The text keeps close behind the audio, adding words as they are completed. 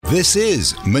This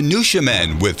is Minutia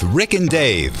Men with Rick and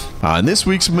Dave. On this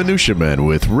week's Minutia Men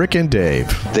with Rick and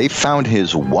Dave. They found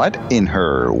his what in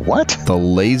her what? The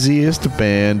laziest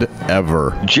band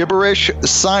ever. Gibberish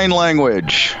sign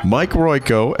language. Mike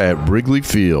Royko at Wrigley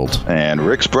Field. And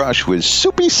Rick's brush with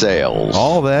soupy sales.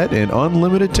 All that and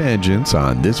unlimited tangents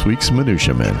on this week's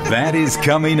Minutia Men. That is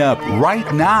coming up right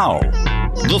now.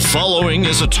 The following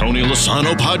is a Tony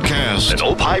Lasano podcast, an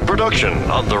Opie production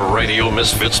on the Radio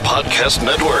Misfits Podcast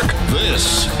Network.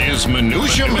 This is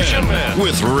Minutia Men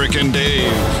with Rick and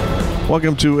Dave.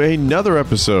 Welcome to another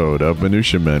episode of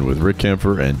Minutia Men with Rick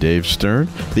Kemper and Dave Stern.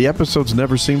 The episodes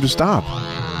never seem to stop.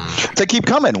 They keep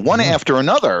coming, one after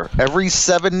another, every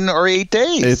 7 or 8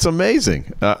 days. It's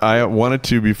amazing. I wanted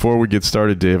to, before we get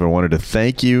started, Dave, I wanted to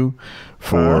thank you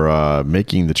for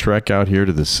making the trek out here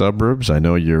to the suburbs. I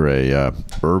know you're a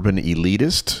urban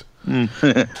elitist,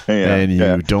 and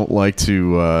you don't like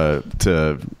to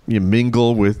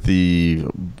mingle with the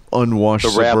unwashed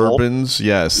suburbans.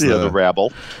 Yes, the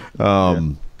rabble.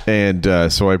 And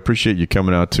so I appreciate you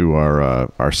coming out to our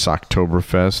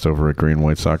Socktoberfest over at Green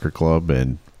White Soccer Club.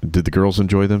 And did the girls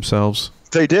enjoy themselves?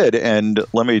 They did, and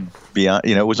let me be honest,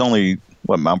 it was only,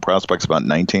 Mount Prospect's about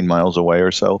 19 miles away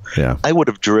or so. Yeah. I would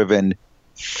have driven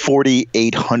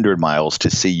 4,800 miles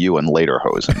to see you in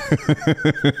Lederhosen,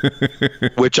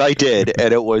 which I did,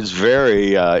 and it was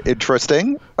very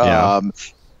interesting. Yeah.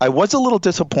 I was a little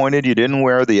disappointed you didn't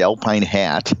wear the Alpine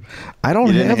hat. I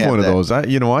don't have one of those. I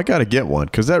got to get one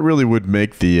because that really would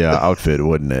make the outfit,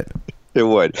 wouldn't it? It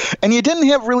would. And you didn't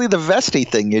have really the vesty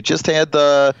thing. You just had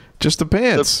the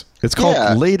pants. It's called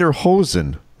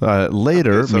Lederhosen.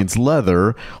 Leder means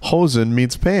leather. Hosen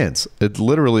means pants. It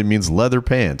literally means leather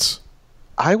pants.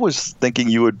 I was thinking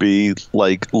you would be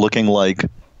looking like,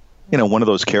 one of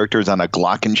those characters on a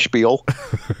Glockenspiel,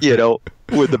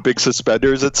 with the big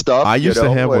suspenders and stuff. I used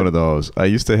to have one of those.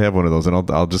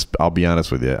 And I'll be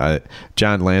honest with you.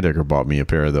 John Landecker bought me a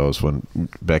pair of those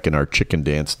back in our chicken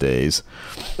dance days.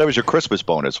 That was your Christmas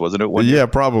bonus, wasn't it? Yeah,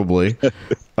 probably.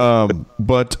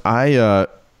 But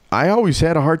I always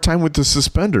had a hard time with the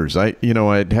suspenders.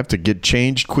 I'd have to get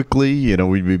changed quickly.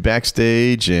 We'd be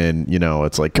backstage, and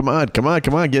it's like, come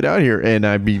on, get out here, and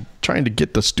I'd be trying to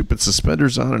get the stupid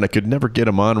suspenders on, and I could never get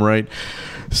them on right.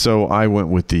 So I went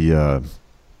with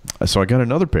so I got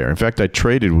another pair. In fact, I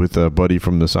traded with a buddy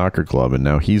from the soccer club, and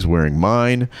now he's wearing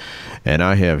mine, and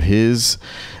I have his.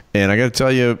 And I got to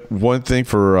tell you one thing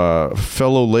for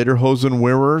fellow Lederhosen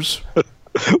wearers.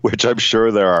 Which I'm sure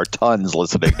there are tons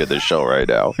listening to this show right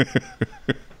now.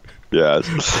 Yes.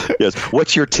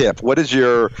 What's your tip? What is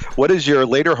your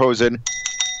Lederhosen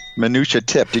minutia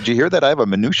tip? Did you hear that? I have a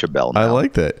minutia bell now. I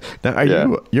like that.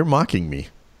 Now, you're mocking me.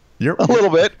 A little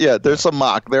bit. Yeah, there's some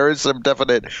mock. There is some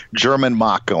definite German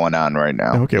mock going on right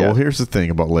now. Okay, well, here's the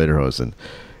thing about Lederhosen.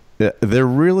 They're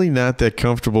really not that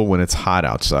comfortable when it's hot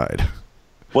outside.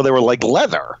 Well, they were like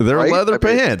leather. They're leather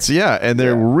pants, and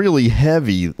they're really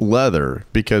heavy leather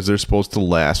because they're supposed to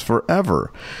last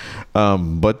forever.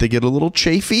 But they get a little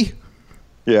chafy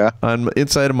on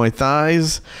inside of my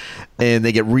thighs, and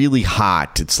they get really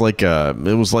hot. It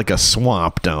was like a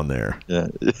swamp down there. Yeah.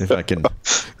 If I can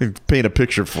paint a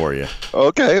picture for you.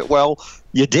 Okay, well,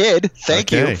 you did.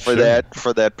 Thank you for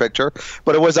that picture.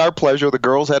 But it was our pleasure. The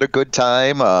girls had a good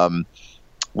time.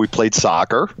 We played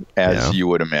soccer, as you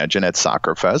would imagine, at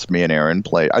Soccer Fest. Me and Aaron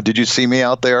played. Did you see me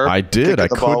out there? I did. I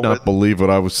could not believe what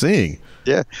I was seeing.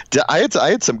 Yeah. I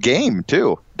had some game,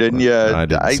 too. Didn't you? I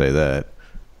didn't say that.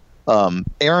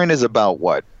 Aaron is about,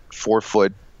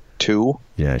 4'2"?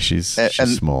 Yeah, she's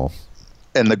small.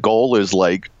 And the goal is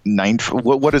like 9.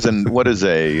 What is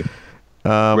a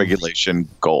regulation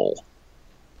goal?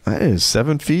 It is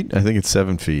 7 feet. I think it's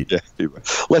 7 feet. Yeah.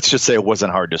 Let's just say it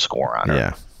wasn't hard to score on her.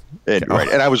 Yeah. And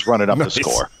I was running up the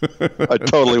score. I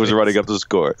totally was running up the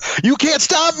score. You can't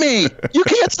stop me! You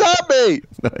can't stop me!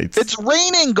 Nice. It's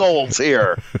raining goals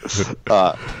here.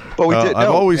 But we did. I've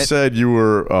always said you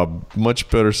were a much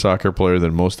better soccer player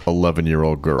than most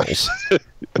 11-year-old girls.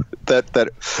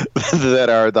 that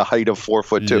are the height of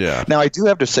 4'2". Yeah. Now I do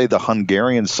have to say the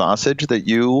Hungarian sausage that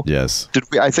you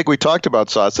I think we talked about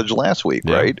sausage last week,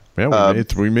 right? Yeah,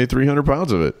 we made 300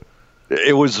 pounds of it.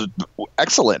 It was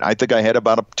excellent. I think I had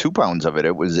about 2 pounds of it.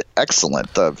 It was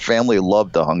excellent. The family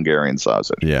loved the Hungarian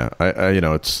sausage. Yeah,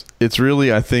 it's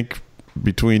really, I think,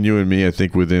 between you and me, I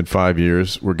think within 5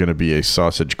 years we're going to be a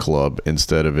sausage club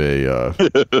instead of a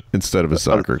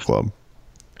soccer club.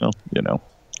 Well,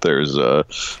 there's although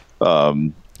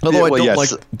I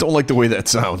don't like the way that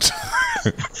sounds.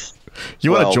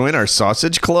 You want to join our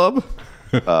sausage club?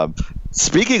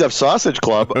 Speaking of Sausage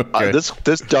Club,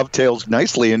 this dovetails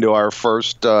nicely into our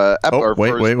first article.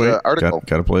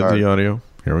 Got to play the audio.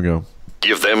 Here we go.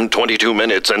 Give them 22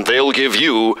 minutes and they'll give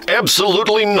you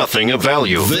absolutely nothing of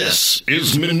value. This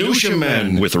is Minutia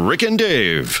Men with Rick and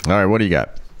Dave. All right, what do you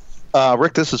got?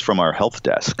 Rick, this is from our help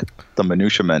desk, the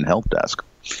Minutia Men help desk.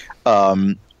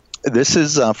 This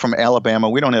is from Alabama.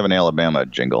 We don't have an Alabama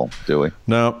jingle, do we?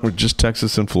 No, we're just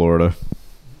Texas and Florida.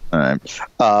 All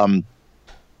right.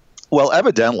 Well,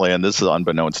 evidently, and this is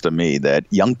unbeknownst to me, that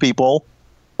young people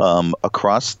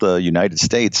across the United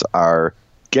States are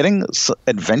getting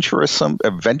adventurous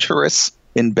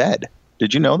in bed.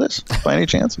 Did you know this by any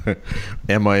chance?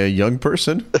 Am I a young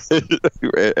person?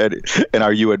 And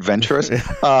are you adventurous?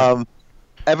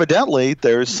 Evidently,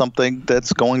 there's something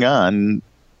that's going on,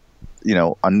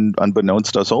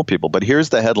 unbeknownst to us old people. But here's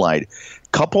the headline.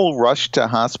 Couple rushed to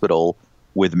hospital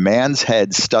with man's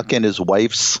head stuck in his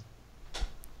wife's.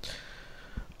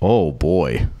 Oh,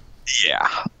 boy. Yeah.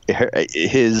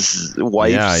 His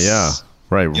wife's. Yeah.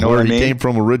 Right. You know where what he I mean? came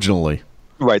from originally.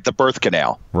 Right. The birth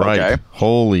canal. Right. Okay?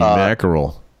 Holy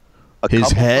mackerel.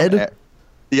 His head?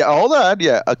 Hold on.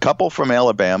 Yeah. A couple from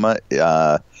Alabama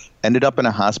ended up in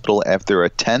a hospital after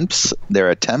their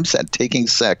attempts at taking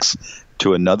sex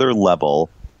to another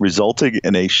level, resulting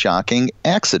in a shocking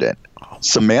accident.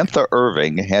 Samantha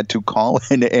Irving had to call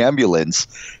an ambulance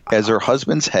as her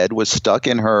husband's head was stuck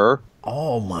in her.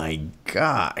 Oh, my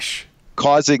gosh.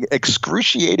 Causing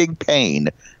excruciating pain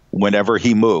whenever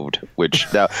he moved, which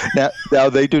now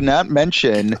they do not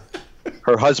mention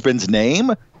her husband's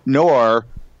name, nor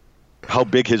how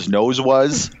big his nose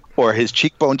was or his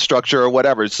cheekbone structure or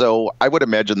whatever. So I would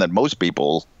imagine that most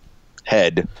people's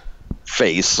head,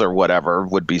 face, or whatever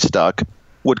would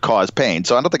would cause pain.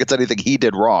 So I don't think it's anything he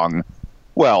did wrong.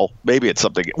 Well, maybe it's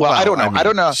something. Well, I don't know. I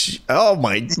don't know. Oh,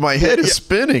 my head is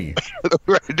spinning.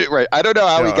 Right. I don't know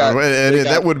how he got. And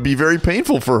that would be very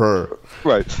painful for her.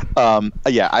 Right.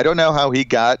 Yeah, I don't know how he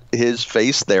got his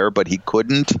face there, but he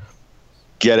couldn't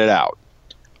get it out.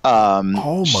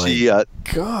 Oh, my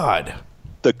God.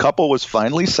 The couple was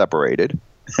finally separated.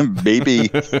 maybe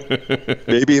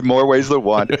in more ways than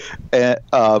one.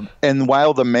 And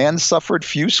while the man suffered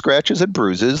few scratches and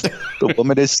bruises, the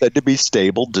woman is said to be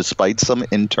stable despite some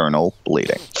internal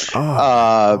bleeding.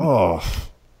 Now,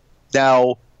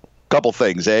 couple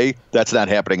things. That's not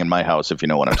happening in my house, if you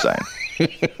know what I'm saying.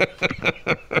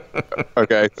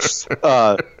 Okay.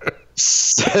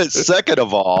 Second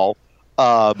of all,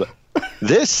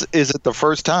 this isn't the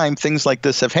first time things like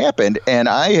this have happened, and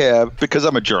I have, because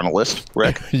I'm a journalist,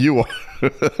 Rick. You are.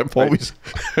 I've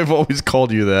always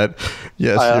called you that.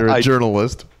 Yes, you're a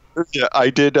journalist. Yeah, I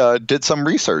did some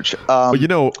research.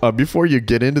 Before you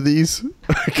get into these,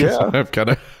 I've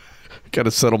got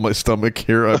to settle my stomach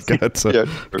here. I've got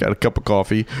got a cup of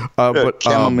coffee, but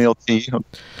chamomile tea.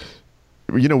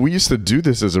 We used to do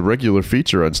this as a regular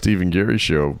feature on Steve and Gary's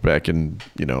show back in,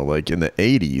 like in the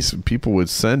 80s. People would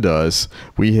send us,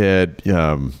 we had,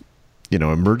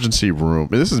 emergency room.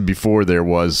 And this is before there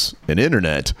was an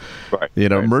internet. Right.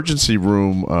 Emergency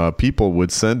room people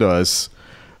would send us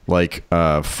like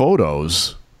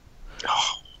photos,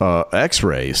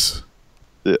 x-rays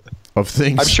of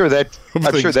things. I'm sure that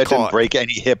didn't break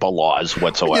any HIPAA laws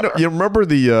whatsoever. You remember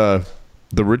the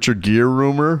Richard Gere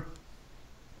rumor?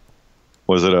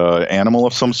 Was it an animal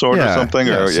of some sort or something?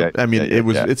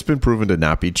 It's been proven to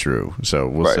not be true, so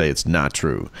we'll say it's not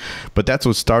true. But that's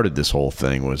what started this whole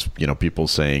thing was, people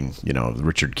saying,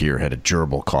 Richard Gere had a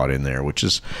gerbil caught in there, which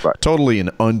is totally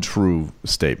an untrue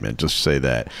statement, just to say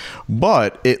that.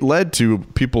 But it led to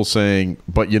people saying,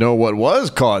 but you know what was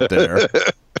caught there?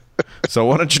 So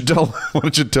why don't you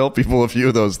tell people a few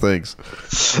of those things?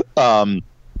 Well,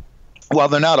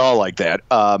 they're not all like that.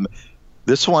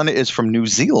 This one is from New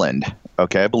Zealand.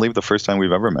 Okay, I believe the first time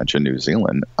we've ever mentioned New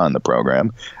Zealand on the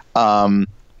program.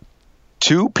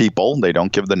 Two people, they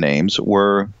don't give the names,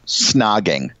 were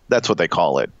snogging. That's what they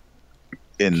call it.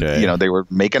 They were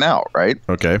making out, right?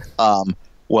 Okay.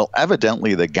 Well,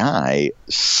 evidently the guy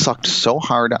sucked so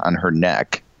hard on her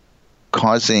neck,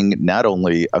 causing not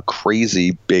only a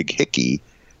crazy big hickey,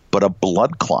 but a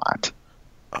blood clot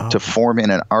to form in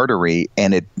an artery,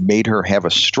 and it made her have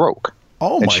a stroke.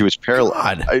 Oh, and she was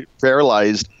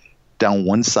paralyzed down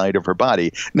one side of her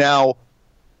body. Now,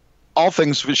 all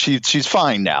things, she's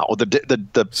fine now.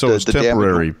 It's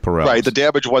temporary paralysis. Right, the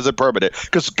damage wasn't permanent.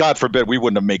 Because God forbid we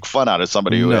wouldn't make fun out of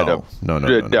somebody who had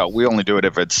No, we only do it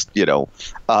if it's,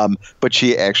 but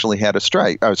she actually had a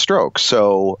stroke.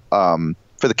 So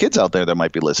for the kids out there that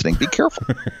might be listening, be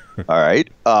careful. All right.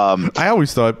 I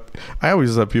always thought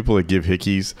people that give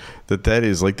hickeys that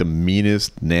is like the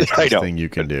meanest, nastiest thing you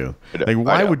can do. Like,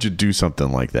 why would you do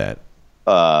something like that?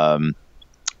 I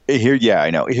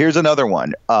know. Here's another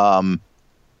one. A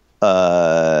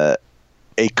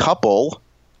couple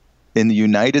in the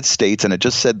United States, and it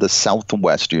just said the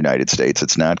Southwest United States.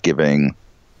 It's not giving.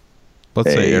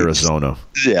 Let's say Arizona.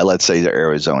 Yeah, let's say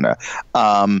Arizona.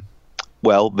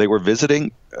 Well, they were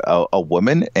visiting a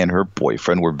woman and her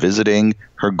boyfriend were visiting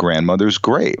her grandmother's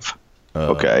grave.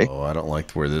 Okay. Oh, I don't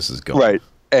like where this is going. Right.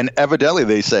 And evidently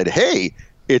they said, hey,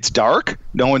 it's dark.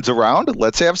 No one's around.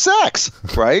 Let's have sex.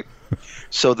 Right.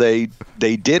 So they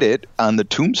did it on the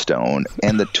tombstone,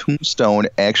 and the tombstone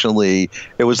actually,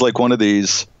 it was like one of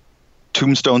these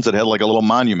tombstones that had like a little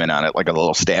monument on it, like a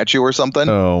little statue or something.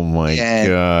 Oh my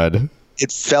God.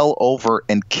 It fell over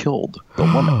and killed the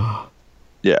woman.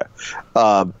 Yeah.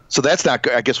 So that's not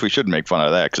good. I guess we shouldn't make fun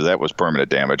of that because that was permanent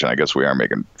damage, and I guess we are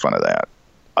making fun of that.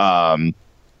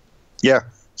 Yeah.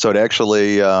 So it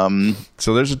actually.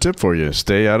 So there's a tip for you.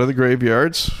 Stay out of the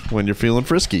graveyards when you're feeling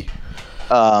frisky.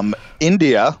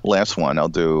 India, last one. I'll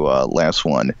do last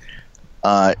one.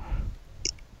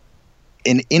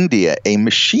 In India, a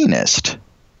machinist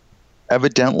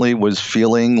evidently was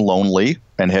feeling lonely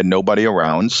and had nobody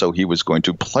around, so he was going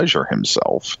to pleasure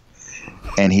himself.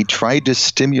 And he tried to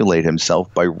stimulate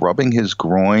himself by rubbing his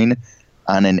groin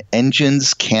on an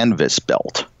engine's canvas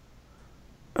belt.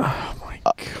 Oh, my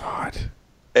God.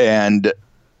 And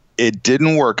it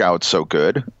didn't work out so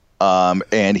good.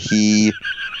 And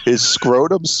his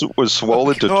scrotum was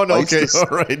swollen to twice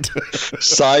the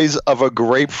size of a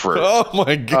grapefruit. Oh,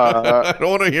 my God. I don't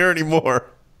want to hear anymore.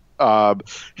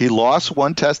 He lost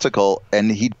one testicle,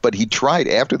 but he tried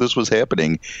after this was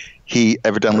happening. He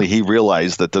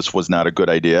realized that this was not a good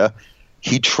idea.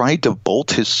 He tried to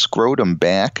bolt his scrotum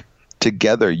back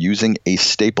together using a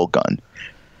staple gun.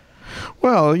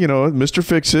 Well, Mr.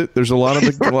 Fix-It. There's a lot of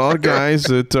guys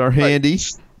that are handy.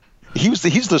 He's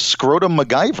the scrotum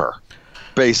MacGyver,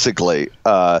 basically.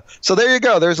 So there you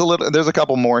go. There's a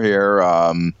couple more here.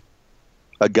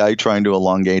 A guy trying to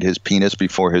elongate his penis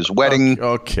before his wedding.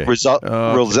 Okay.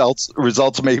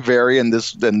 Results may vary, and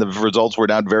the results were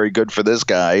not very good for this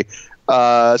guy.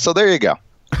 So there you go.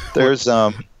 There's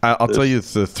I'll tell you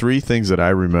the three things that I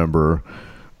remember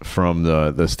from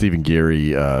the Stephen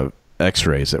Geary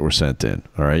X-rays that were sent in.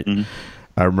 All right. Mm-hmm.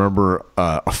 I remember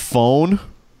a phone,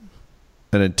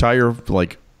 an entire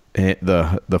the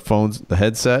phone's the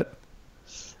headset.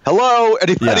 Hello,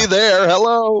 anybody there?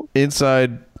 Hello.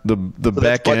 Inside the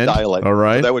back end. Dialing. All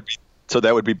right. So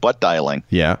that would be butt dialing.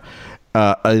 Yeah.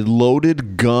 A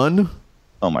loaded gun.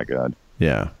 Oh my God.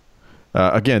 Yeah.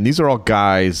 Again, these are all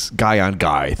guy on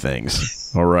guy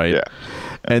things. All right. Yeah.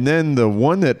 And then the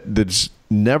one that's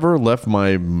never left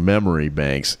my memory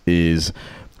banks is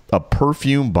a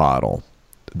perfume bottle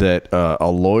that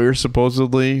a lawyer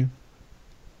supposedly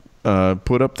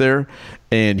put up there,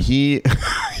 and he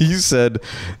said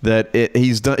that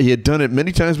he had done it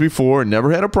many times before and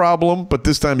never had a problem, but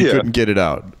this time he couldn't get it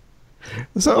out.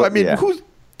 So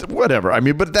whatever. I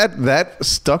mean, but that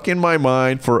stuck in my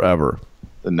mind forever.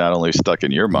 Not only stuck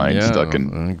in your mind, stuck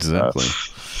in exactly.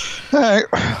 All right.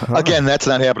 Again, that's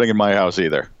not happening in my house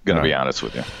either. Going to be honest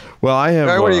with you. Well, I have.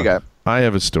 All right, what do you got? I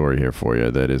have a story here for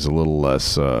you that is a little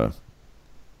less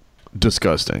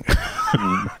disgusting.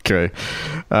 Okay,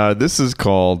 this is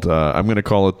called. I'm going to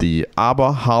call it the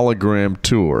ABBA Hologram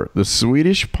Tour. The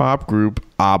Swedish pop group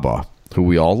ABBA, who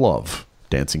we all love,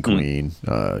 Dancing Queen,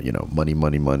 Money,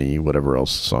 Money, Money, whatever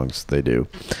else songs they do.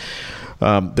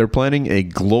 They're planning a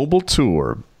global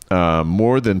tour.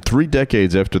 More than 3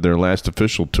 decades after their last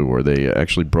official tour. They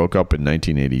actually broke up in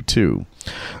 1982.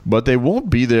 But they won't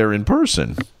be there in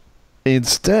person.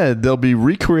 Instead, they'll be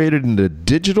recreated into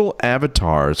digital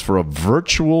avatars for a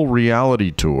virtual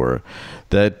reality tour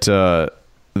that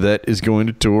is going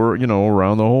to tour,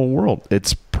 around the whole world.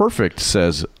 It's perfect,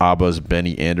 says ABBA's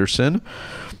Benny Anderson.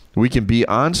 We can be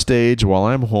on stage while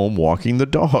I'm home walking the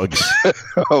dogs.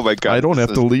 Oh, my God. I don't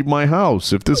have to leave my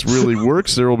house. If this really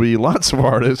works, there will be lots of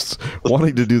artists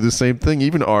wanting to do the same thing,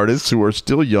 even artists who are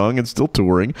still young and still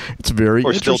touring. It's very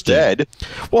interesting. Or still dead.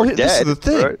 Well, this is the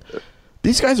thing. Right.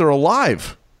 These guys are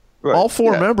alive. Right. All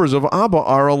 4 members of ABBA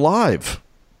are alive.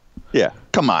 Yeah.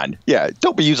 Come on. Yeah.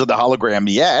 Don't be using the hologram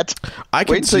yet. I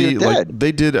can see,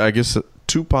 they did, I guess,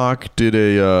 Tupac did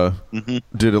a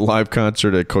live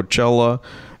concert at Coachella.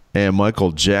 And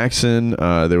Michael Jackson,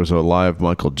 there was a live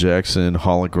Michael Jackson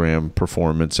hologram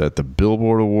performance at the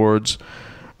Billboard Awards.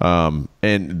 And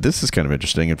this is kind of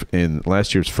interesting. In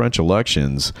last year's French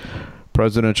elections,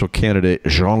 presidential candidate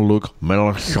Jean-Luc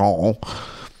Mélenchon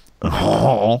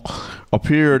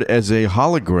appeared as a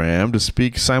hologram to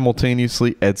speak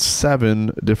simultaneously at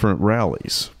 7 different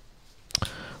rallies.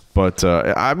 But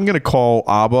I'm going to call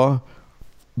ABBA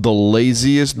the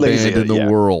laziest band in the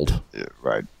world.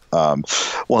 Right. Well,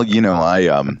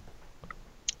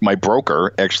 my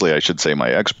broker, actually, I should say my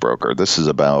ex-broker, this is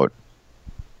about,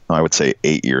 I would say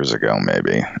 8 years ago,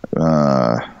 maybe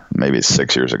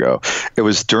 6 years ago. It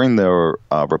was during the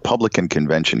Republican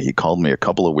convention. He called me a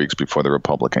couple of weeks before the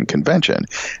Republican convention,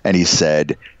 and he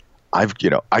said, I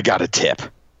got a tip.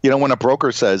 When a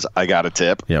broker says, I got a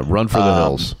tip. Yeah, run for the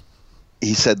hills.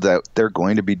 He said that they're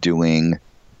going to be doing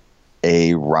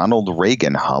a Ronald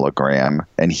Reagan hologram,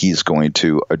 and he's going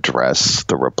to address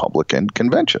the Republican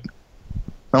convention.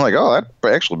 I'm like, oh, that'd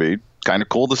actually be kind of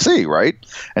cool to see, right?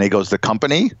 And he goes, the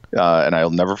company, and I'll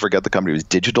never forget the company, was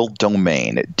Digital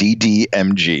Domain,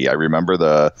 DDMG. I remember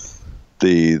the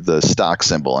stock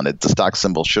symbol, and the stock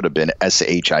symbol should have been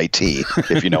SHIT,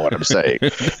 if you know what I'm saying.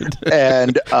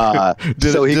 And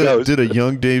did a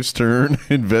young Dave Stern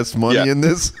invest money in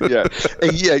this? Yeah,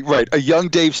 right. A young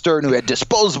Dave Stern who had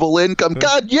disposable income.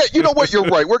 God, yeah, you know what? You're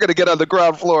right. We're going to get on the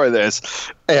ground floor of this.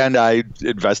 And I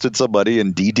invested some money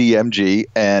in DDMG,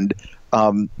 and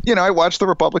I watched the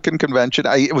Republican convention.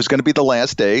 It was going to be the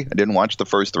last day. I didn't watch the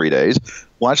first 3 days.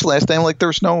 Watched the last day. I'm like,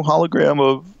 there's no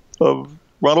hologram of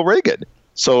Ronald Reagan.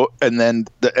 So, and then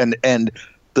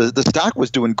the stock was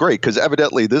doing great because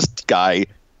evidently this guy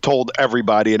told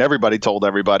everybody and everybody told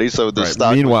everybody. So the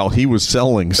stock. Meanwhile, he was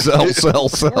selling, sell.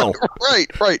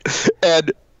 Right.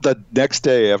 And the next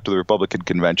day after the Republican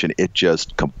convention, it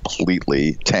just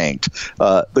completely tanked.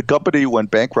 The company went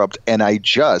bankrupt, and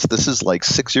this is like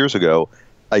 6 years ago,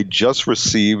 I just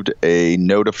received a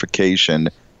notification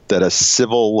that a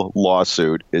civil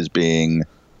lawsuit is being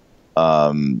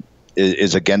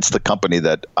is against the company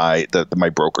that my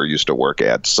broker used to work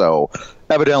at. So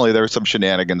evidently there were some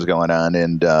shenanigans going on,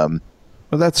 and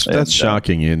well, that's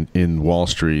shocking in Wall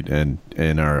Street and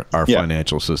in our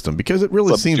financial system, because it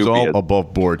really seems all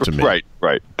above board to me.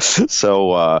 Right.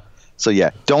 So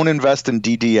don't invest in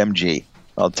DDMG.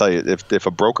 I'll tell you, if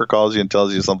a broker calls you and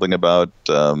tells you something about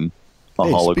a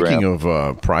hologram. Speaking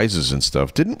of prizes and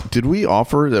stuff, did we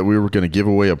offer that we were going to give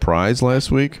away a prize last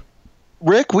week?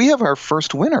 Rick, we have our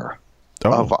first winner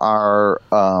of our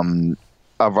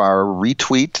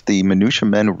retweet, the Minutia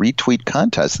Men retweet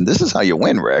contest. And this is how you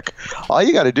win, Rick. All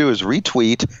you got to do is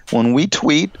retweet. When we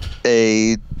tweet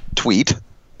a tweet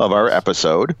of our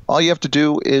episode, all you have to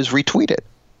do is retweet it.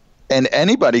 And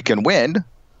anybody can win.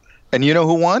 And you know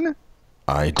who won?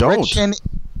 I don't.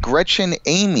 Gretchen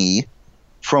Amy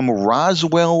from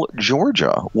Roswell,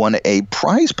 Georgia, won a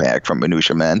prize pack from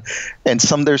Minutia Men. And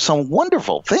there's some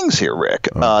wonderful things here, Rick.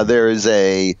 There is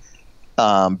a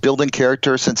building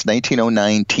character since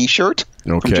 1909 T-shirt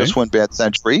from Just One Bad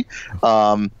Century.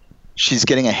 She's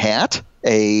getting a hat,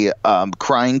 a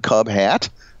Crying Cub hat.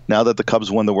 Now that the Cubs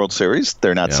won the World Series,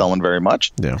 they're not selling very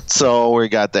much. Yeah. So we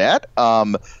got that.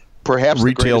 Perhaps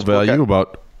retail value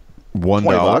about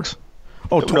 $1.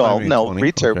 Oh, no.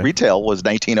 Retail was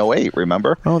 1908.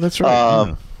 Remember? Oh, that's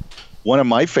right. One of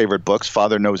my favorite books,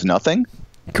 Father Knows Nothing,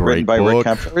 written by Rick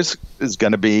Kempfer, is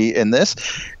going to be in this,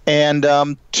 and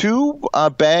 2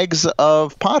 bags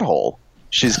of Pothole.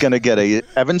 She's going to get a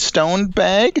Evanstone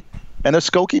bag and a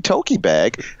Skokie Tokie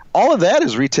bag. All of that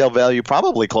is retail value,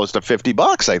 probably close to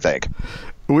 $50, I think.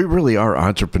 We really are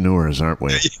entrepreneurs, aren't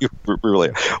we?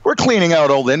 Really, we're cleaning out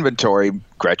old inventory,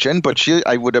 Gretchen, but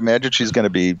I would imagine she's going to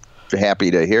be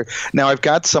happy to hear. Now, I've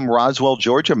got some Roswell,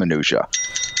 Georgia minutia.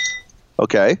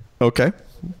 Okay.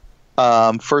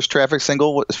 First traffic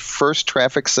signal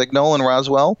in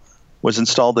Roswell was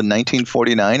installed in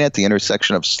 1949 at the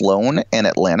intersection of Sloan and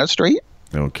Atlanta Street.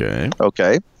 Okay.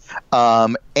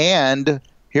 And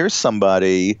here's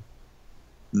somebody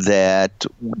that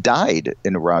died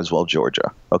in Roswell,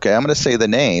 Georgia. Okay, I'm going to say the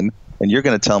name, and you're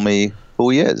going to tell me who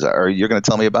he is, or you're going to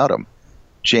tell me about him.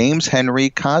 James Henry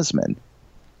Cosman.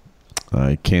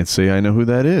 I can't say I know who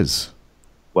that is.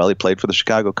 Well, he played for the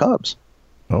Chicago Cubs.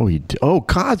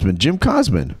 Cosman, Jim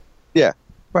Cosman. Yeah,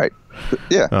 right.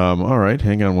 Yeah. All right,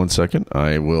 hang on one second.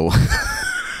 I will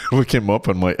look him up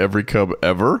on my Every Cub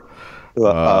Ever.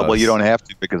 Well, you don't have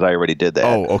to because I already did that.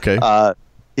 Oh, okay.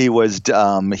 He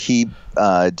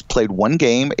played one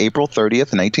game, April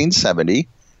 30th, 1970.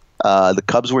 The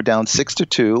Cubs were down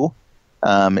 6-2,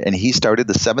 and he started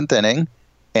the 7th inning.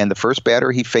 And the first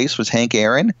batter he faced was Hank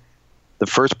Aaron. The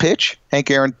first pitch,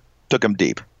 Hank Aaron took him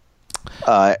deep.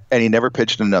 And he never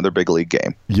pitched in another big league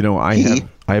game. You know, I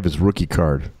have his rookie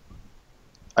card.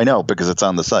 I know, because it's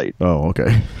on the site. Oh,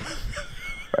 okay.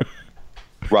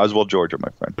 Roswell, Georgia, my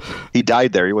friend. He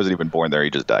died there. He wasn't even born there. He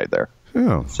just died there.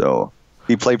 Oh. So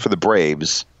he played for the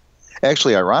Braves.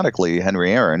 Actually, ironically,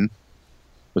 Henry Aaron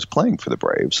was playing for the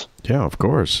Braves. Yeah, of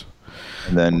course.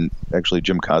 And then, actually,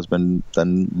 Jim Cosman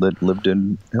then lived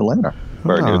in Atlanta.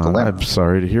 Or near Atlanta. I'm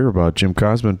sorry to hear about Jim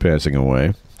Cosman passing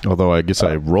away. Although I guess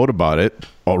I wrote about it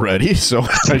already, so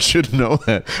I should know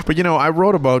that. But, I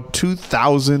wrote about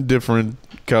 2,000 different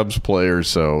Cubs players,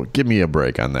 so give me a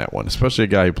break on that one, especially a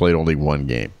guy who played only one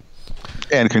game.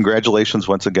 And congratulations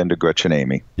once again to Gretchen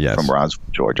Amy from Roswell,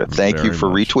 Georgia. Thank you for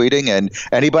retweeting, and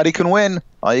anybody can win.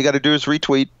 All you got to do is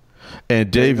retweet.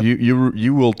 And Dave,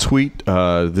 you will tweet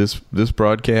this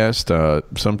broadcast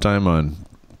sometime on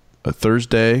a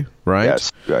Thursday, right?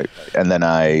 Yes, right. And then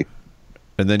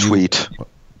you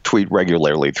tweet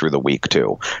regularly through the week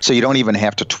too. So you don't even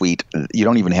have to tweet. You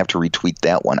don't even have to retweet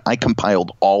that one. I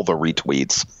compiled all the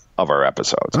retweets of our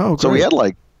episodes. Oh, great. So we had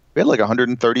like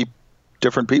 130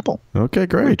 different people. Okay,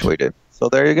 great. Retweeted. So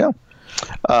there you go.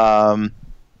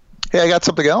 Hey, I got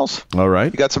something else. All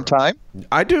right. You got some time?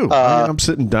 I do. I'm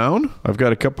sitting down. I've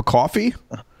got a cup of coffee.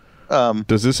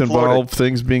 Does this involve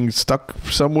things being stuck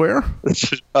somewhere?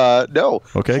 No.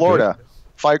 Okay, Florida.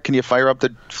 Can you fire up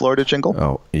the Florida jingle?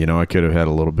 Oh, I could have had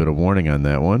a little bit of warning on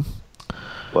that one.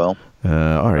 Well.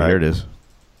 All right, here it is.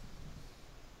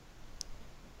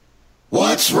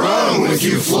 What's wrong with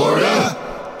you,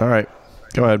 Florida? All right.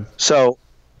 Go ahead. So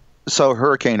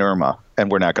Hurricane Irma,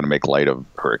 and we're not going to make light of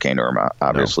Hurricane Irma,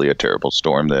 obviously a terrible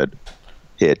storm that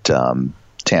hit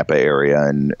Tampa area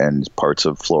and parts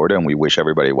of Florida, and we wish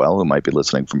everybody well who might be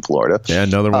listening from Florida. Yeah,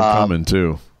 another one coming,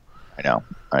 too. I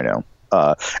know.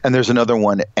 And there's another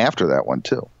one after that one,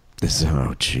 too.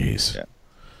 Oh, jeez. Yeah.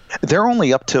 They're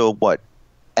only up to, what,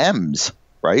 M's,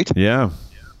 right? Yeah.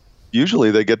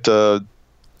 Usually they get to...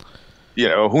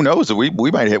 who knows? We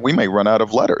might run out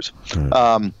of letters.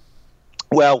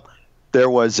 Well, there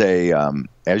was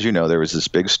as you know, there was this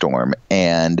big storm,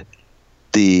 and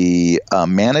the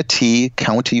Manatee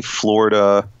County,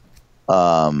 Florida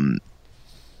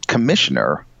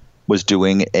commissioner was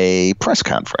doing a press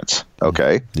conference.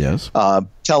 Okay. Yes.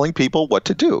 Telling people what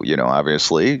to do.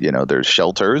 Obviously, there's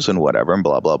shelters and whatever, and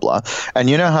blah blah blah. And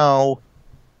you know how.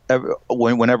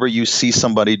 Whenever you see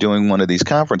somebody doing one of these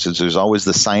conferences, there's always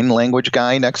the sign language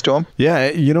guy next to him. Yeah,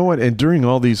 you know what? And during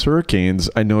all these hurricanes,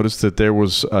 I noticed that there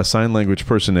was a sign language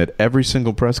person at every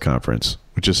single press conference,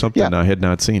 which is something I had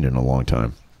not seen in a long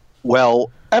time. Well,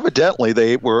 evidently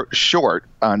they were short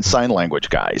on sign language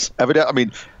guys. I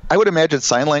would imagine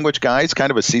sign language guys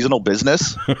kind of a seasonal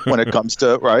business when it comes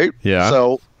to, right? Yeah.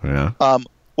 So, yeah.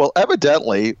 Well,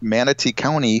 evidently Manatee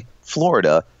County,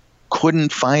 Florida,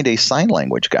 couldn't find a sign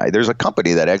language guy. There's a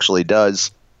company that actually does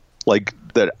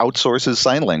that outsources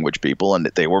sign language people,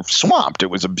 and they were swamped. It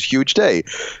was a huge day.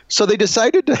 So they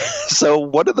decided so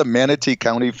one of the Manatee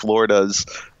County, Florida's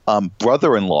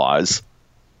brother-in-laws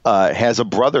has a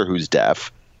brother who's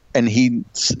deaf, and he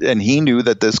knew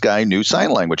that this guy knew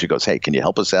sign language. He goes, "Hey, can you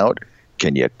help us out?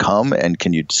 Can you come and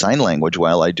can you sign language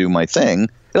while I do my thing?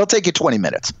 It'll take you 20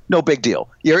 minutes. No big deal.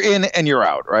 You're in and you're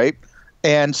out, right?"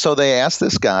 And so they asked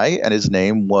this guy, and his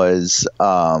name was,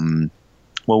 what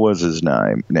was his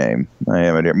name? I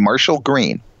have it here. Marshall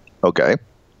Green. Okay.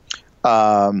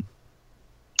 And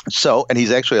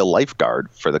he's actually a lifeguard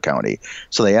for the county.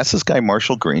 So they asked this guy,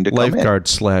 Marshall Green, to come in. Lifeguard /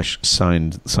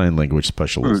 sign language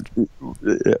specialist.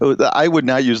 I would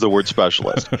not use the word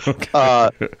specialist. Okay.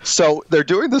 So they're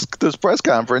doing this press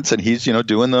conference, and he's,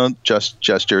 doing the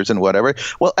gestures and whatever.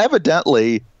 Well,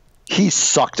 evidently, he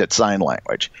sucked at sign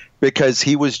language because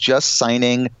he was just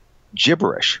signing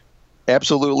gibberish,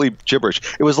 absolutely gibberish.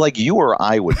 It was like you or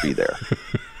I would be there.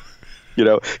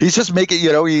 He's just making,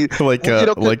 what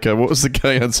was the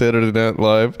guy on Saturday Night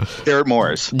Live? Garrett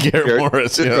Morris. Garrett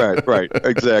Morris, yeah. Right,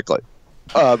 exactly.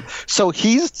 So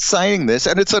he's signing this,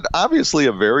 and it's obviously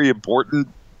a very important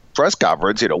press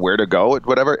conference, where to go and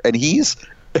whatever. And he's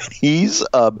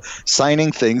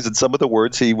signing things, and some of the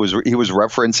words he was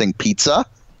referencing pizza.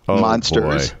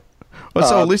 Monsters. Boy. Well,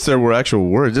 so at least there were actual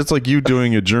words. It's like you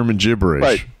doing a German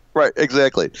gibberish. Right,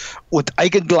 exactly. Und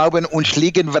Eigenglauben und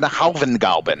Schliegen wenn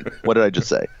Haufengauben. What did I just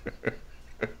say?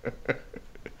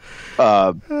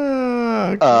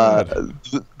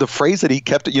 The phrase that he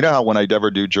kept, how when I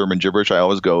ever do German gibberish, I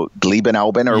always go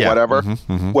Gliebenauben or whatever.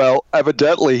 Mm-hmm. Well,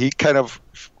 evidently he kind of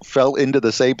fell into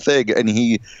the same thing, and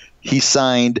he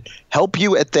signed "help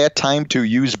you at that time to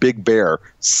use Big Bear"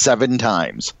 7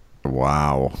 times.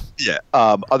 Wow. Yeah.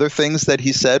 Other things that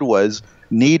he said was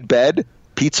 "need bed,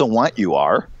 pizza want you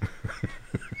are."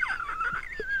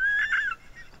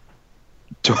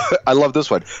 I love this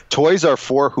one. Toys are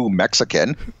for who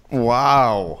Mexican.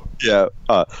 Wow. Yeah.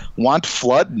 Want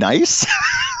Flood nice?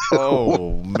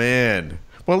 Oh, man.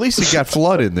 Well, at least he got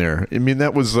Flood in there. I mean,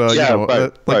 that was, right.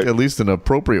 At least an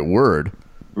appropriate word.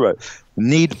 Right.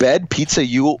 Need bed, pizza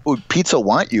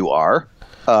want you are.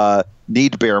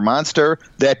 Need bear monster.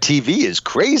 That TV is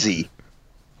crazy.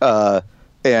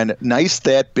 And nice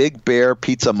that big bear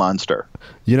pizza monster.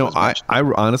 You know, I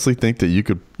honestly think that you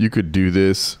could do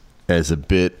this as a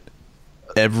bit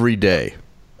every day.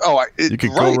 Oh, you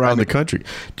could go around the country.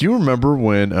 Do you remember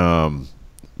when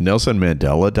Nelson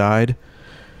Mandela died?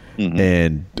 Mm-hmm.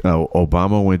 And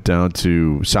Obama went down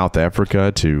to South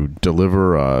Africa to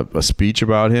deliver a speech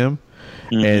about him.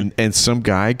 Mm-hmm. And some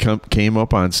guy came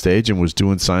up on stage and was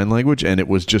doing sign language, and he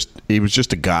was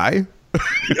just a guy.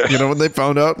 You know, when they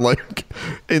found out, like,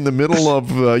 in the middle of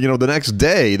the next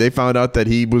day, they found out that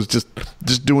he was just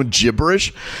doing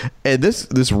gibberish, and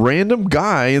this random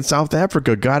guy in South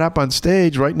Africa got up on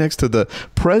stage right next to the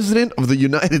president of the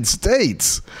United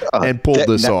States and pulled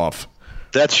this off.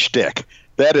 That's shtick.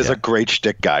 That is a great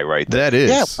shtick guy right there. That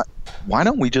is. Yeah, why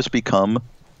don't we just become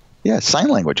sign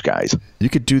language guys? You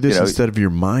could do this instead of your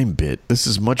mime bit. This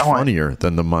is much funnier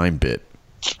than the mime bit.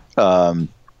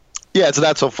 Yeah, it's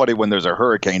not so funny when there's a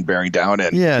hurricane bearing down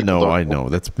and I know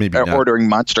that's maybe not ordering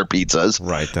monster pizzas,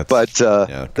 right?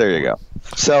 There you go.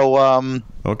 So,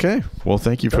 okay. Well,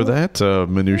 thank you for that,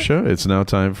 Minutia. It's now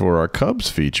time for our Cubs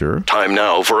feature. Time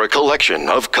now for a collection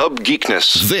of Cub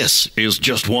geekness. This is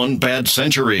Just One Bad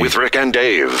Century with Rick and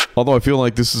Dave. Although I feel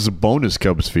like this is a bonus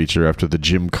Cubs feature after the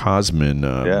Jim Cosman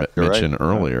mention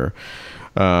earlier.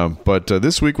 But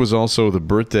this week was also the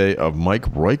birthday of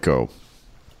Mike Royko.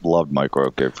 Loved Mike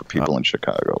Royko for people in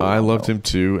Chicago. I loved him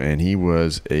too, and he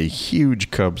was a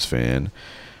huge Cubs fan.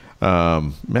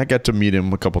 Matt got to meet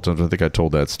him a couple times. I think I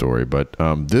told that story, but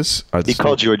he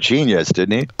called you a genius,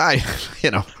 didn't he?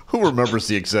 Who remembers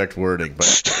the exact wording?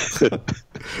 But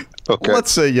okay.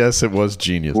 Let's say yes, it was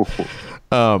genius.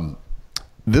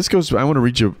 This goes. I want to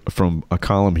read you from a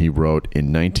column he wrote in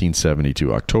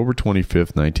 1972, October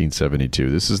 25th,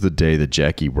 1972. This is the day that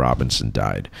Jackie Robinson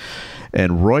died.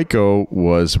 And Royko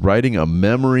was writing a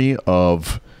memory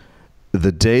of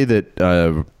the day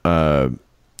that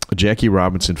Jackie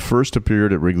Robinson first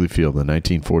appeared at Wrigley Field in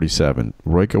 1947.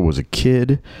 Royko was a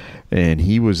kid, and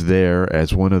he was there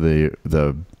as one of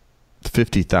the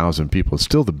 50,000 people. It's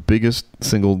still the biggest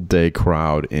single-day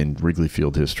crowd in Wrigley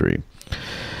Field history.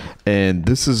 And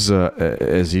this is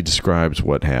as he describes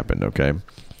what happened, okay?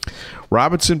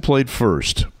 Robinson played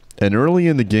first, and early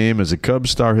in the game, as a Cub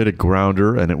star hit a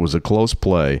grounder, and it was a close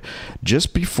play,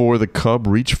 just before the Cub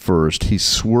reached first, he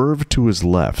swerved to his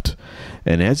left.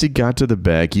 And as he got to the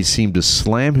bag, he seemed to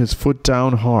slam his foot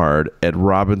down hard at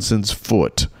Robinson's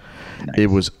foot. Nice. It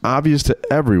was obvious to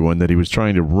everyone that he was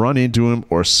trying to run into him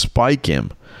or spike him.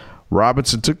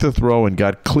 Robinson took the throw and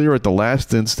got clear at the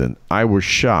last instant. I was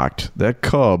shocked. That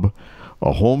Cub,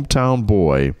 a hometown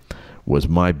boy, was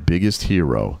my biggest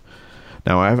hero.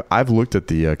 Now, I've looked at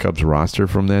the Cubs roster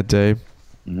from that day.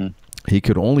 Mm-hmm. He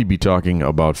could only be talking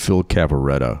about Phil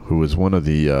Cavarretta, who was one of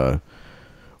the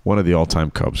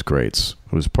all-time Cubs greats,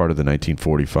 who was part of the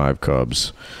 1945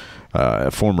 Cubs,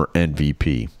 a former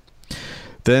MVP.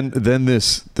 Then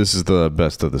this is the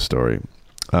best of the story.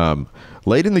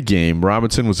 Late in the game,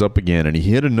 Robinson was up again, and he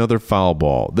hit another foul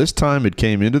ball. This time it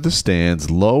came into the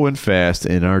stands low and fast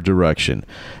in our direction.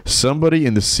 Somebody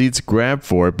in the seats grabbed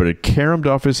for it, but it caromed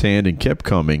off his hand and kept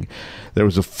coming. There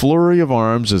was a flurry of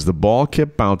arms as the ball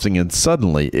kept bouncing, and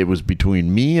suddenly it was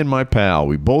between me and my pal.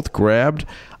 We both grabbed.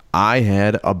 I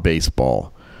had a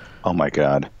baseball. Oh, my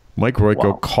God. Mike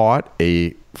Royko caught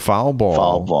a foul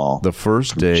ball the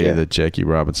first day that Jackie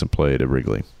Robinson played at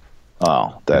Wrigley.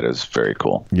 Oh, that is very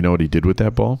cool. You know what he did with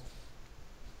that ball?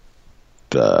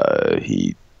 I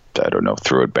don't know,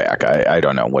 threw it back. I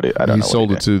don't know what he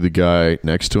sold it to the guy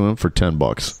next to him for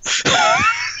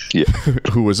 $10. Yeah,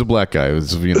 who was a black guy. It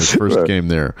was his first game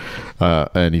there,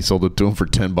 and he sold it to him for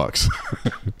 $10.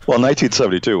 Well,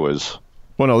 1972 was.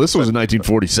 Well, no, this was in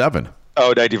 1947. Oh,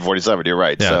 1947. You're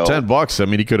right. Yeah, so, $10. I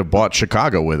mean, he could have bought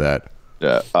Chicago with that.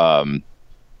 Yeah.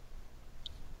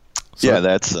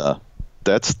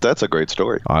 That's a great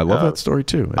story. I love that story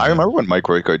too. I remember when Mike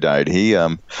Royko died. He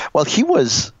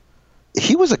was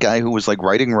a guy who was like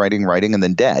writing, and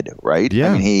then dead, right?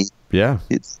 Yeah. I mean,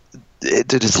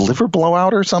 did his liver blow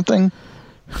out or something?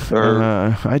 Or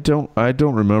I don't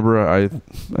remember.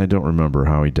 I don't remember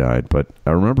how he died, but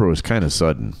I remember it was kind of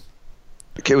sudden.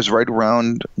 It was right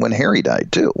around when Harry died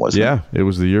too, wasn't it? Yeah, it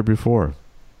was the year before.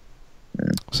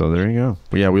 Yeah. So there you go.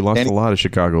 But yeah, we lost a lot of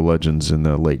Chicago legends in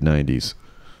the late 90s.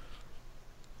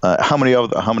 How many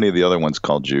of the other ones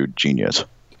called you genius?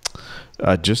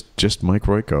 Just Mike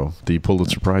Royko, the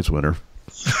Pulitzer Prize winner.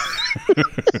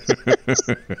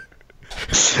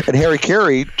 And Harry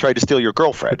Carey tried to steal your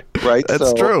girlfriend, right?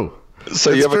 That's true.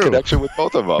 So you have a connection with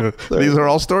both of them. These are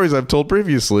all stories I've told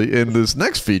previously in this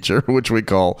next feature, which we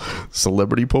call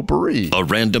Celebrity Potpourri. A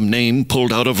random name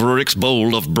pulled out of Rurik's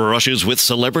bowl of brushes with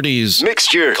celebrities.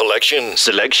 Mixture, collection,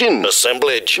 selection,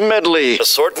 assemblage, medley,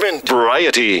 assortment,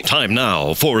 variety. Time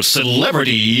now for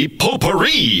Celebrity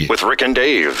Potpourri with Rick and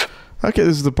Dave. Okay,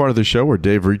 this is the part of the show where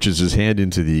Dave reaches his hand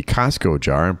into the Costco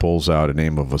jar and pulls out a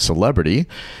name of a celebrity,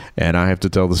 and I have to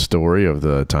tell the story of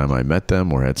the time I met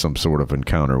them or had some sort of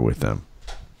encounter with them.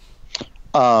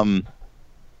 For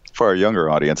our younger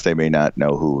audience, they may not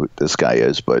know who this guy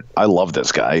is, but I love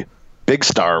this guy. Big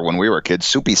star when we were kids,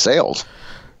 Soupy Sales.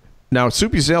 Now,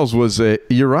 Soupy Sales was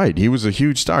you're right, he was a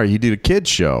huge star. He did a kids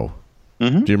show.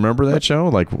 Mm-hmm. Do you remember that show?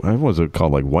 Like, what was it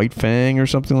called? Like White Fang or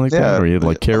something like that? Or he had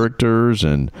like characters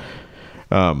and...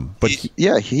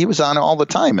 he was on all the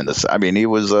time in this. I mean, he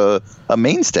was a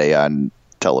mainstay on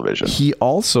television. He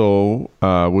also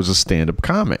was a stand-up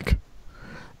comic.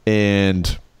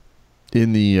 And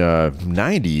in the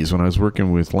 90s, when I was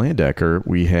working with Landecker,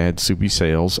 we had Soupy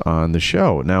Sales on the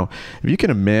show. Now, if you can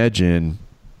imagine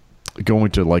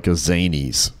going to like a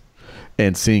Zanies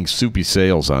and seeing Soupy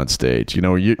Sales on stage,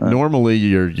 normally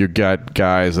you got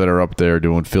guys that are up there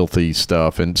doing filthy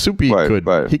stuff, and Soupy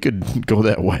he could go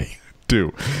that way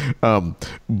too.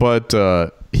 But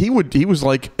he was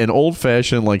like an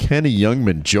old-fashioned like Henny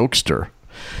Youngman jokester,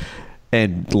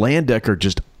 and Landecker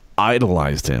just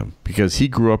idolized him because he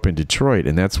grew up in Detroit,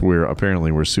 and that's where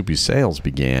Soupy Sales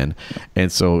began,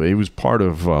 and so it was part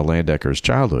of Landecker's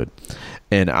childhood.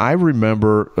 And I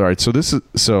remember, all right, so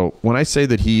when I say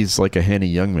that he's like a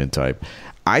Henny Youngman type,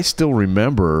 I still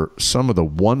remember some of the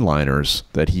one-liners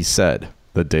that he said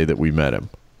the day that we met him.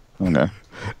 Okay.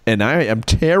 And I am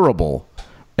terrible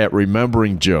at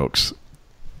remembering jokes.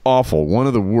 Awful. One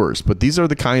of the worst. But these are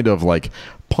the kind of like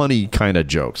punny kind of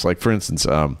jokes. Like, for instance,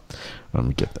 I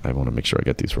want to make sure I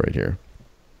get these right here.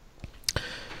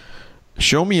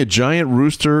 Show me a giant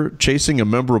rooster chasing a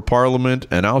member of parliament,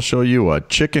 and I'll show you a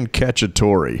chicken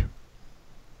cacciatore.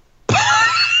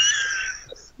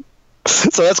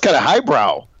 So that's kind of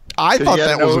highbrow. I thought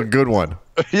that was a good one.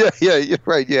 Yeah, you're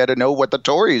right. You had to know what the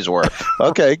Tories were.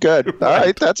 Okay, good. All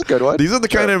right, that's a good one. These are the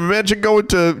kind of, imagine going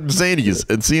to Zanies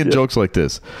and seeing jokes like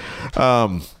this.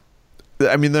 I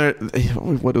mean,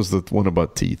 what is the one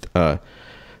about teeth?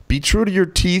 Be true to your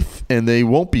teeth, and they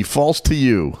won't be false to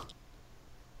you.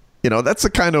 That's the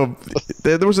kind of.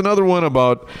 There was another one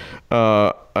about.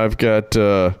 I've got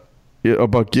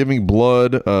about giving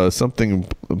blood, something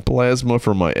plasma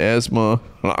for my asthma.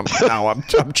 I'm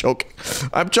joking.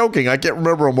 I'm joking. I can't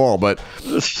remember them all, but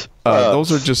those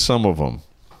are just some of them.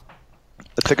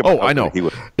 I know.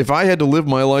 If I had to live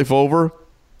my life over,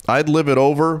 I'd live it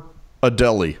over a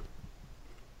deli.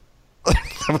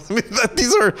 I mean,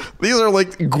 these are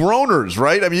like groaners,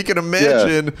 right? I mean, you can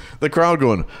imagine the crowd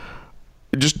going,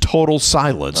 just total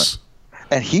silence.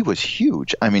 And he was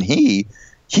huge. I mean, he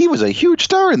was a huge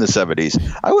star in the 70s.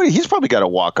 He's probably got a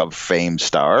Walk of Fame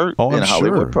star in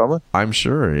Hollywood, probably. I'm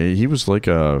sure. He was like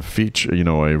a feature,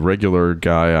 a regular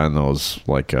guy on those,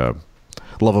 like,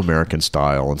 Love American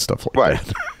Style and stuff like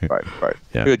that. Right.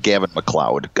 Yeah. A Gavin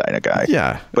McLeod kind of guy.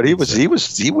 Yeah. But he was,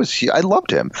 I loved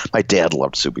him. My dad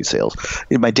loved Soupy Sales.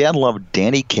 My dad loved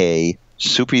Danny Kaye,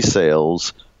 Soupy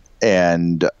Sales,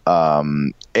 and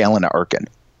Alan Arkin.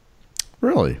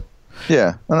 Really?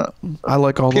 Yeah. I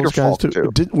like all Peter those guys Falk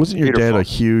too. Wasn't your dad a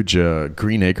huge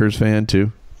Green Acres fan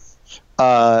too?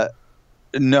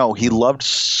 No, he loved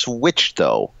Switch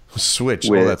though. Switch.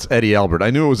 That's Eddie Albert. I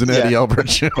knew it was an Eddie Albert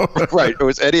show. Right. It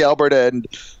was Eddie Albert and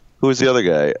who was the other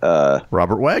guy?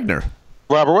 Robert Wagner.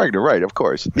 Robert Wagner, right, of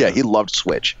course. Yeah, he loved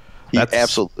Switch. That's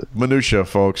absolutely. Minutia,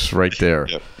 folks, right there.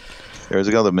 Yep. There's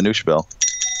another Minutia bell.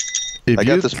 I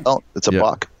got this bell. It's a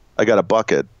buck. I got a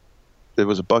bucket. It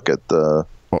was a bucket.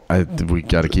 We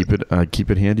got to keep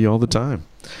it handy all the time.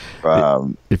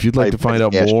 If you'd like to find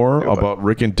out more about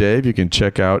Rick and Dave, you can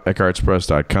check out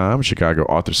EckhartsPress.com,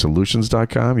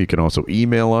 ChicagoAuthorSolutions.com. You can also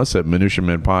email us at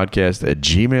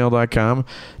MinutiaMenPodcast@gmail.com.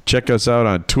 Check us out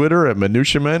on Twitter at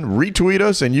MinutiaMen. Retweet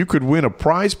us, and you could win a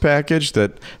prize package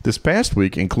that this past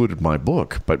week included my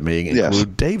book, but may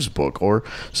include Dave's book or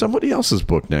somebody else's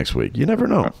book next week. You never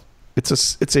know.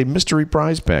 It's a mystery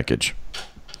prize package.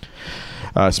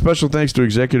 Special thanks to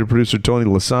executive producer Tony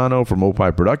Lasano from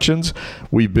Opie Productions.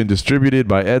 We've been distributed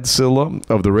by Ed Silla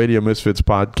of the Radio Misfits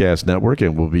Podcast Network,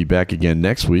 and we'll be back again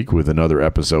next week with another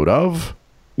episode of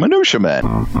Minutia Men.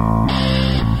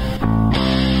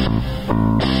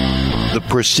 The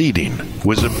Proceeding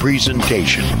was a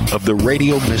presentation of the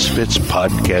Radio Misfits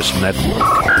Podcast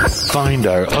Network. Find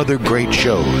our other great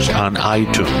shows on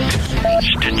iTunes,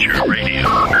 Stitcher Radio,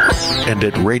 and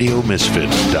at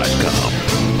RadioMisfits.com.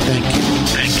 Thank you.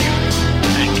 Thank you.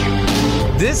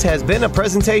 Thank you. This has been a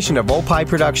presentation of Opie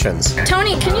Productions.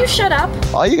 Tony, can you shut up?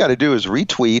 All you got to do is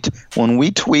retweet. When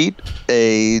we tweet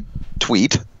a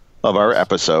tweet of our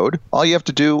episode, all you have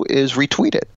to do is retweet it.